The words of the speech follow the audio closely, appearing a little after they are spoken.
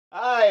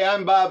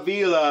I'm Bob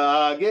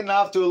Veeluh. Getting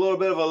off to a little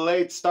bit of a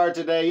late start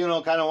today,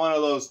 kind of one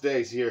of those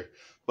days here.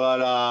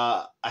 But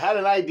I had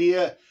an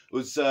idea.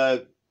 Was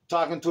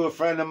talking to a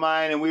friend of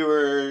mine, and we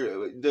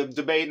were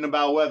debating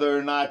about whether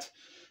or not,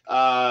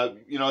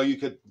 you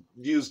could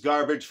use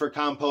garbage for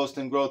compost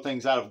and grow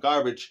things out of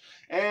garbage.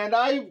 And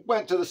I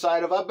went to the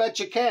side of, I bet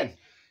you can.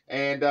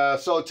 And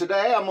so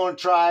today I'm going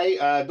to try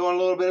doing a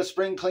little bit of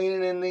spring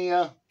cleaning in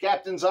the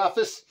captain's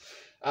office.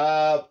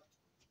 I'm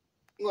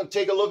going to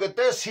take a look at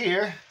this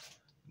here.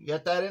 You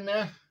got that in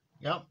there?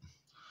 Yep.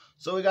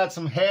 So we got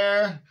some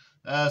hair,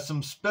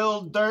 some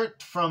spilled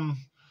dirt from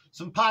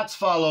some pots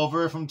fall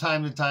over from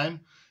time to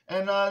time.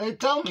 And they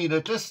tell me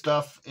that this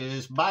stuff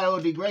is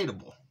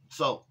biodegradable.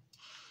 So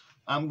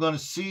I'm going to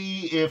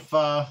see if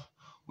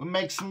we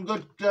make some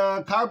good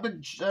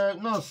garbage.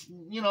 No,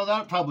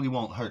 that probably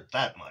won't hurt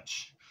that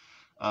much.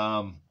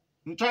 I'm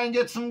trying to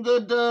get some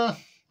good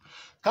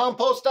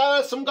compost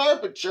out of some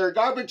garbage, or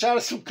garbage out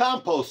of some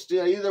compost.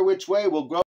 Yeah, either which way will grow.